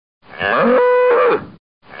Hello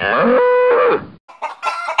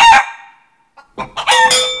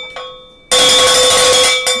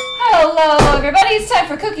everybody, it's time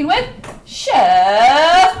for Cooking with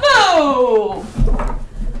Chef Moo,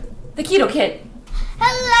 the Keto Kid.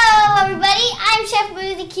 Hello everybody, I'm Chef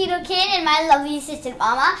Moo, the Keto Kid, and my lovely assistant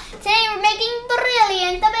Mama. Today we're making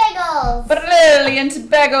brilliant bagels. Brilliant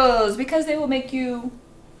bagels, because they will make you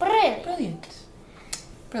brilliant.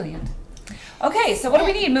 Okay, so what do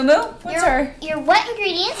we need, Moo Moo? What's your wet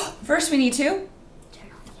ingredients? First we need to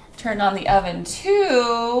turn on the oven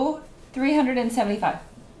to 375.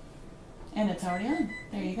 And it's already on.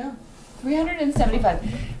 There you go.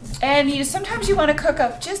 375. And sometimes you want to cook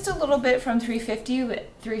up just a little bit from 350,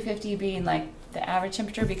 but 350 being like the average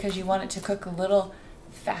temperature because you want it to cook a little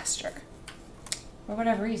faster. For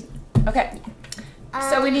whatever reason. Okay.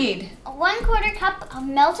 So we need 1/4 cup of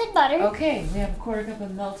melted butter. Okay, we have a 1/4 cup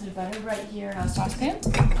of melted butter right here in our saucepan.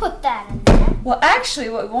 Put that in there. Well, actually,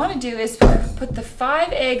 what we want to do is put the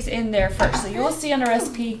 5 eggs in there first. So you will see on the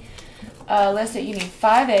recipe list that you need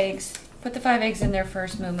 5 eggs. Put the 5 eggs in there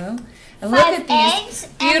first, Moo Moo. And look at these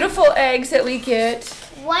beautiful eggs that we get.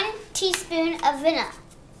 1 teaspoon of vanilla.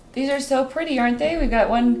 These are so pretty, aren't they? We've got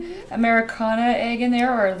one Americana egg in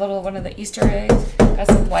there, or a little one of the Easter eggs. Got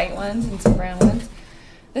some white ones and some brown ones.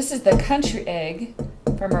 This is the country egg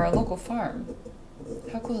from our local farm.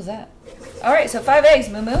 How cool is that? All right, so 5 eggs,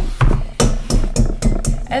 Moo Moo.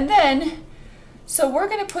 And then, so we're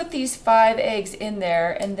going to put these 5 eggs in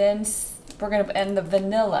there, and then we're going to, and the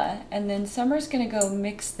vanilla, and then Summer's going to go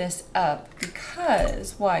mix this up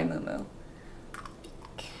because, why, Moo Moo?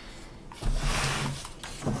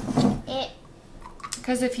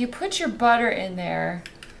 Because if you put your butter in there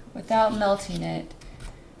without melting it,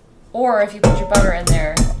 or if you put your butter in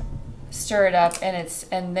there, stir it up, and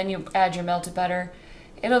then you add your melted butter,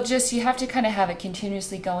 it'll just, you have to kind of have it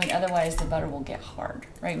continuously going, otherwise the butter will get hard,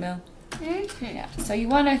 right, Moo? Mm-hmm. Yeah, so you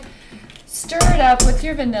want to stir it up with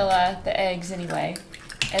your vanilla, the eggs anyway,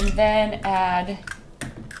 and then add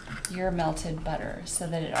your melted butter so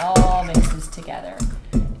that it all mixes together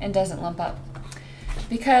and doesn't lump up.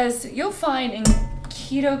 Because you'll find in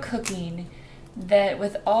keto cooking that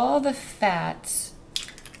with all the fats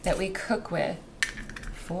that we cook with,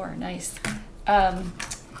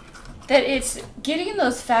 that it's getting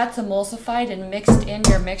those fats emulsified and mixed in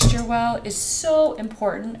your mixture well is so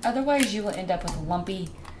important. Otherwise you will end up with lumpy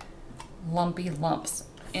lumps.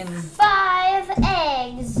 5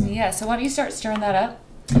 eggs. Yeah, so why don't you start stirring that up?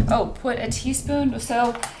 Oh, put a teaspoon.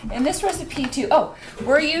 So in this recipe too,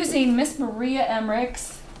 we're using Miss Maria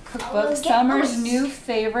Emmerich's cookbook, Summer's new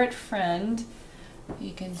favorite friend.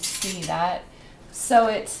 You can see that. So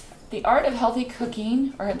it's The Art of Healthy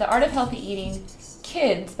Cooking, or The Art of Healthy Eating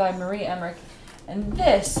Kids by Maria Emmerich. And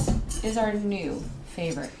this is our new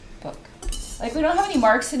favorite book. Like, we don't have any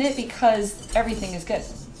marks in it because everything is good.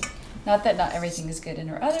 Not that not everything is good in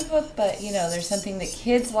her other book, but there's something that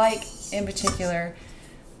kids like in particular.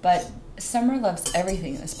 But Summer loves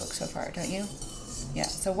everything in this book so far, don't you? Yeah,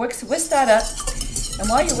 so whisk that up. And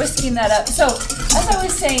while you're whisking that up, so as I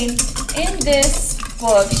was saying, in this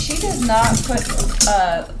book, she does not put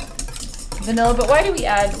vanilla, but why do we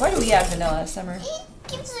add vanilla, Summer? It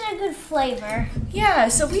gives it a good flavor. Yeah,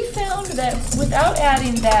 so we found that without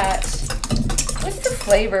adding that, what's the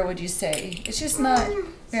flavor, would you say? It's just not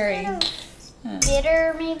very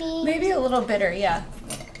bitter, maybe? Maybe a little bitter, yeah.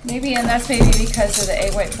 Maybe, and that's maybe because of the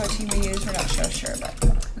egg white protein we use. We're not so sure, but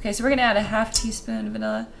okay. So we're gonna add a 1/2 teaspoon of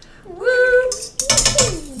vanilla. Woo!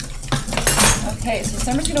 Okay, so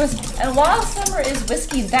Summer's gonna whisk, and while Summer is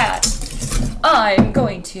whisking that, I'm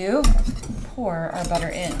going to pour our butter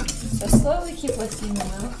in. So slowly keep whisking,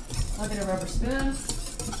 Moo. I'll get a rubber spoon.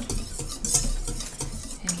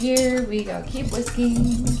 And here we go. Keep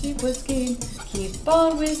whisking, keep whisking, keep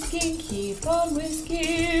on whisking, keep on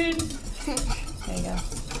whisking. There you go.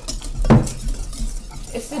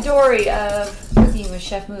 It's the Dory of Cooking with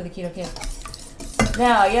Chef Moo, the Keto Kid.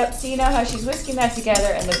 Now, yep, see now how she's whisking that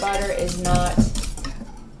together and the butter is not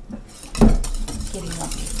getting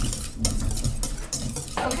lumpy.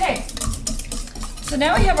 Okay. So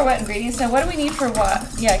now we have our wet ingredients. Now what do we need for what?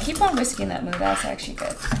 Yeah, keep on whisking that, Moo. That's actually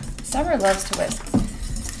good. Summer loves to whisk.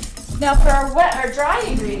 Now for our dry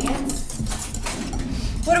ingredients,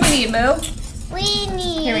 what do we need, Moo? We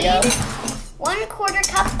need Here we go. 1/4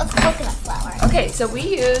 cup of coconut flour. Okay, so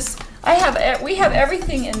we have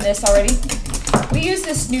everything in this already. We use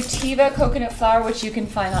this Nutiva coconut flour, which you can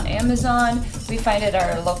find on Amazon. We find it at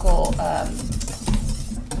our local,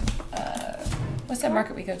 what's that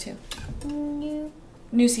market we go to?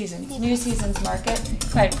 New Seasons Market.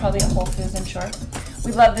 Find it probably at Whole Foods, I'm sure.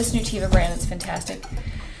 We love this Nutiva brand, it's fantastic.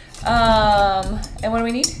 And what do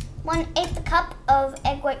we need? 1/8 cup of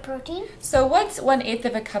egg white protein. So what's 1/8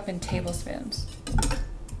 of a cup in tablespoons?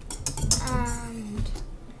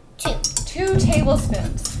 2. 2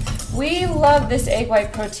 tablespoons. We love this egg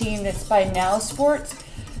white protein that's by Now Sports.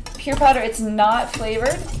 Pure powder, it's not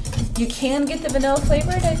flavored. You can get the vanilla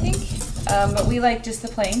flavored, I think, but we like just the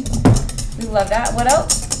plain. We love that. What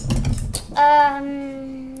else?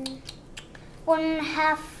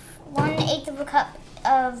 1/8 of a cup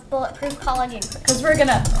of bulletproof collagen. Because we're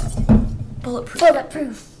gonna bulletproof.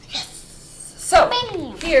 Bulletproof. Yes. So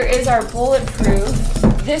Bam. here is our bulletproof.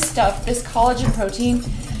 This stuff, this collagen protein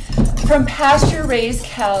from pasture-raised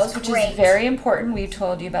cows, which is very important. We've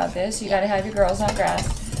told you about this. You got to have your girls on grass.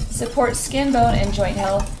 Supports skin, bone, and joint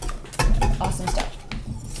health. Awesome stuff.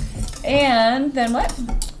 And then what?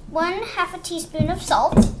 1/2 teaspoon of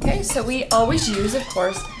salt. Okay, so we always use, of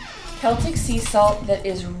course, Celtic sea salt that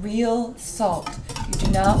is real salt. You do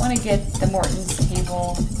not want to get the Morton's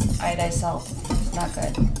table iodized salt. It's not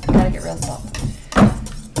good. You gotta get real salt.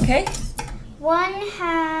 Okay?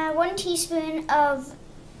 1 teaspoon of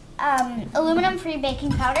aluminum-free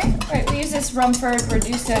baking powder. All right, we use this Rumford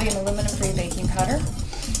reduced sodium aluminum-free baking powder.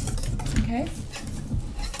 Okay.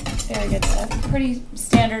 Very good stuff. Pretty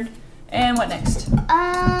standard. And what next?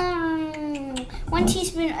 1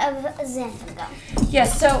 teaspoon of xanthem gum.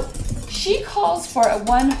 Yes, so she calls for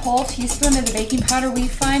 1 whole teaspoon of the baking powder. We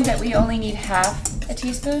find that we only need 1/2 a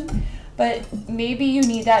teaspoon, but maybe you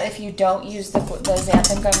need that if you don't use the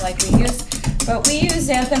xanthem gum like we use. But we use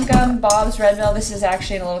xanthem gum, Bob's Red Mill. This is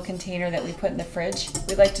actually in a little container that we put in the fridge.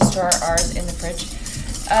 We like to store ours in the fridge.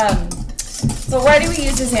 But why do we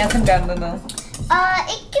use the xanthem gum, Moo?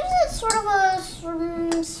 It gives it sort of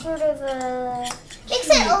makes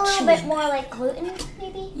it a little bit more like gluten,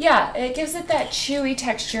 maybe? Yeah, it gives it that chewy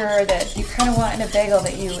texture that you kind of want in a bagel,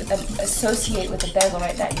 that you associate with a bagel,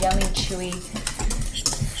 right? That yummy, chewy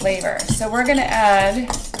flavor. So we're going to add,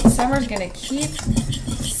 Summer's going to keep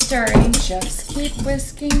stirring, just keep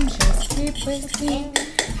whisking, just keep whisking.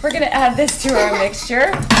 We're going to add this to our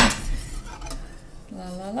mixture. La,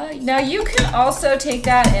 la, la. Now you can also take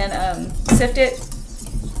that and sift it.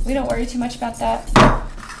 We don't worry too much about that.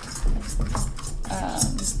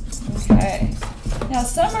 Okay. Now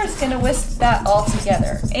Summer's going to whisk that all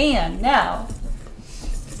together. And now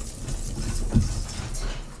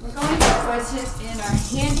we're going to put it in our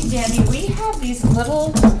handy dandy. We have these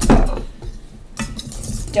little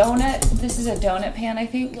donut. This is a donut pan, I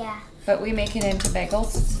think. Yeah. But we make it into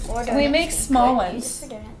bagels. Or donuts. And we make small ones.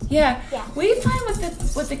 Yeah. We find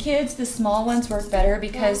with the kids, the small ones work better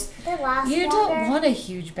because you don't want a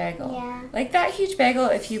huge bagel. Yeah. Like that huge bagel,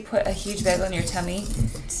 if you put a huge bagel in your tummy,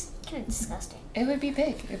 it's kind of disgusting. It would be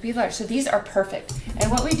big. It would be large. So these are perfect. And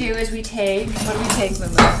what we do is we take, what do we take, Moo?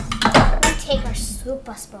 We take our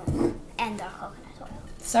super spoon and our coconut oil.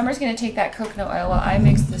 Summer's going to take that coconut oil while I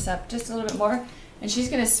mix this up just a little bit more. And she's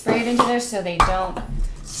going to spray it into there so they don't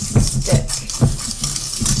stick.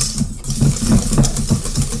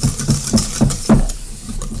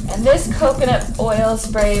 And this coconut oil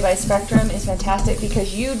spray by Spectrum is fantastic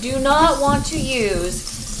because you do not want to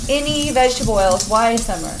use any vegetable oils. Why,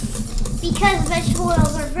 Summer? Because vegetable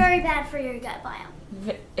oils are very bad for your gut biome.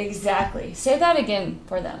 Exactly. Say that again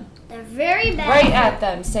for them. They're very bad. Right at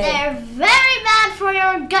them. Say they're very bad for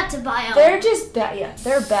your gut biome. They're just bad. Yeah,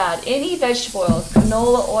 they're bad. Any vegetable oils,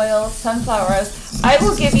 canola oil, sunflower oils. I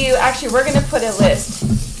will give you, actually, we're going to put a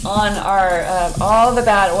list on our all the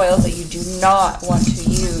bad oils that you do not want to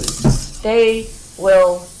use. They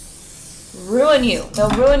will ruin you. They'll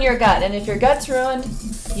ruin your gut. And if your gut's ruined,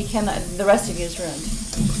 you cannot, the rest of you is ruined.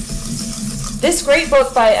 This great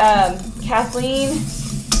book by Kathleen,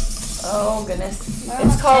 oh goodness,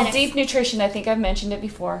 it's called Deep Nutrition. I think I've mentioned it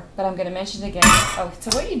before, but I'm going to mention it again. Oh,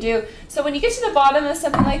 so what you do, so when you get to the bottom of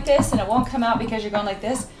something like this and it won't come out because you're going like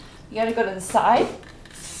this, you got to go to the side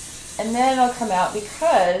and then it'll come out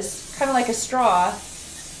because, kind of like a straw,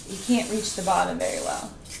 you can't reach the bottom very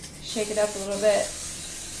well. Shake it up a little bit.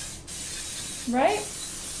 Right?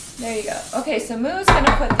 There you go. Okay, so Moo's going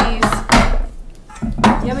to put these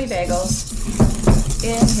yummy bagels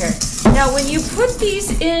in here. Now when you put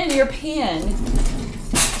these in your pan,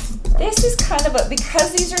 this is kind of a,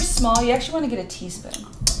 because these are small, you actually want to get a teaspoon.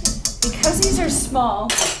 Because these are small,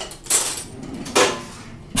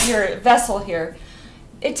 your vessel here,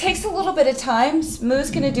 it takes a little bit of time.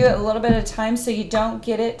 Moo's going to do it a little bit at a time so you don't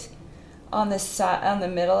get it on the side, on the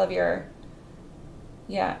middle of your,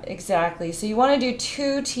 yeah, exactly. So you want to do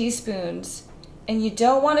 2 teaspoons. And you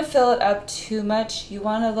don't want to fill it up too much. You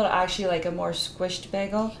want a little, actually like a more squished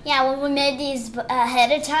bagel. Yeah, when we made these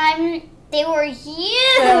ahead of time, they were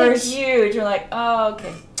huge. They were huge. You're like, oh,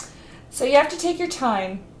 okay. So you have to take your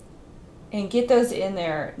time and get those in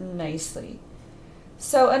there nicely.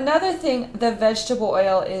 So another thing, the vegetable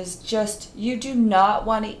oil is just, you do not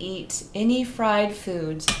want to eat any fried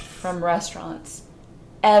foods from restaurants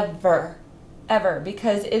ever,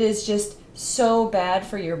 because it is just so bad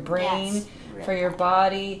for your brain, Yes, really for your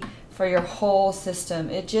body, for your whole system.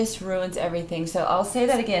 It just ruins everything. So I'll say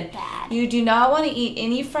that again. Bad. You do not want to eat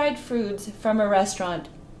any fried foods from a restaurant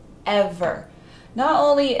ever. Not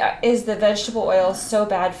only is the vegetable oil so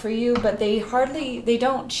bad for you, but they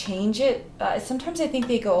don't change it. Sometimes I think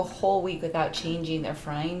they go a whole week without changing their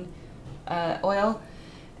frying oil.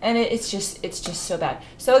 And it's just so bad.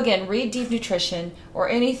 So again, read Deep Nutrition or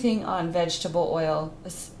anything on vegetable oil,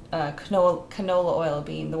 canola oil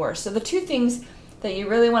being the worst. So the two things that you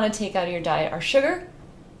really want to take out of your diet are sugar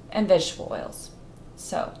and vegetable oils.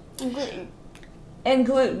 So And gluten. and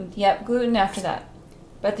gluten. Yep, gluten after that.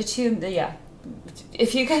 But yeah.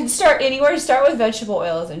 If you can start anywhere, start with vegetable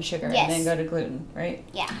oils and sugar, Yes. and then go to gluten, right?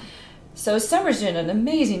 Yeah. So Summer's doing an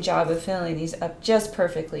amazing job of filling these up just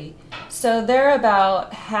perfectly. So they're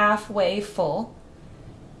about halfway full,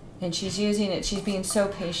 and she's using it. She's being so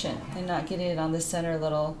patient and not getting it on the center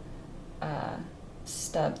little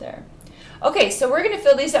stub there. Okay, so we're going to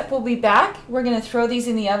fill these up. We'll be back. We're going to throw these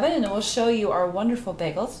in the oven, and we'll show you our wonderful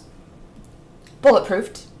bagels,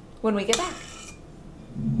 bulletproofed, when we get back.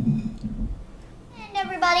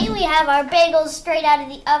 Everybody, we have our bagels straight out of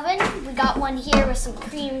the oven. We got one here with some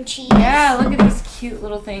cream cheese. Yeah, look at these cute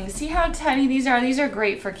little things. See how tiny these are? These are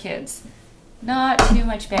great for kids. Not too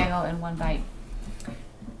much bagel in one bite.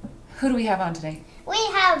 Who do we have on today? We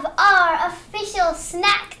have our official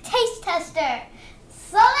snack taste tester,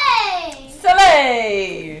 Soleil.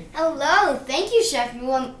 Soleil! Hello, thank you, Chef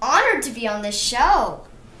Moo. I'm honored to be on this show.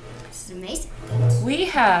 This is amazing. We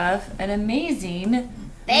have an amazing,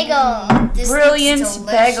 Bagel. This brilliant looks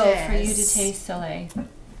bagel for you to delicious. taste, Soleil.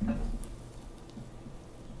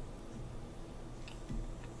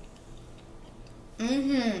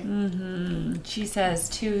 She says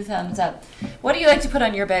 2 thumbs up. What do you like to put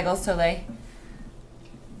on your bagel, Soleil?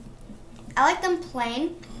 I like them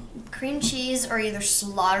plain, cream cheese, or either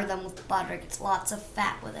slaughter them with butter. It gets lots of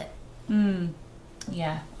fat with it.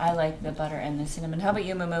 Yeah, I like the butter and the cinnamon. How about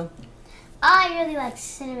you, Moo? I really like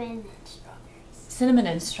cinnamon and strawberries. Cinnamon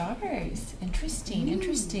and strawberries. Interesting,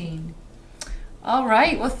 interesting. All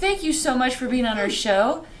right. Well, thank you so much for being on our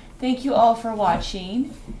show. Thank you all for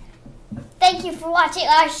watching. Thank you for watching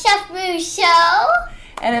our Chef Moo show.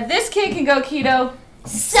 And if this kid can go keto,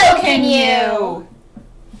 So can you.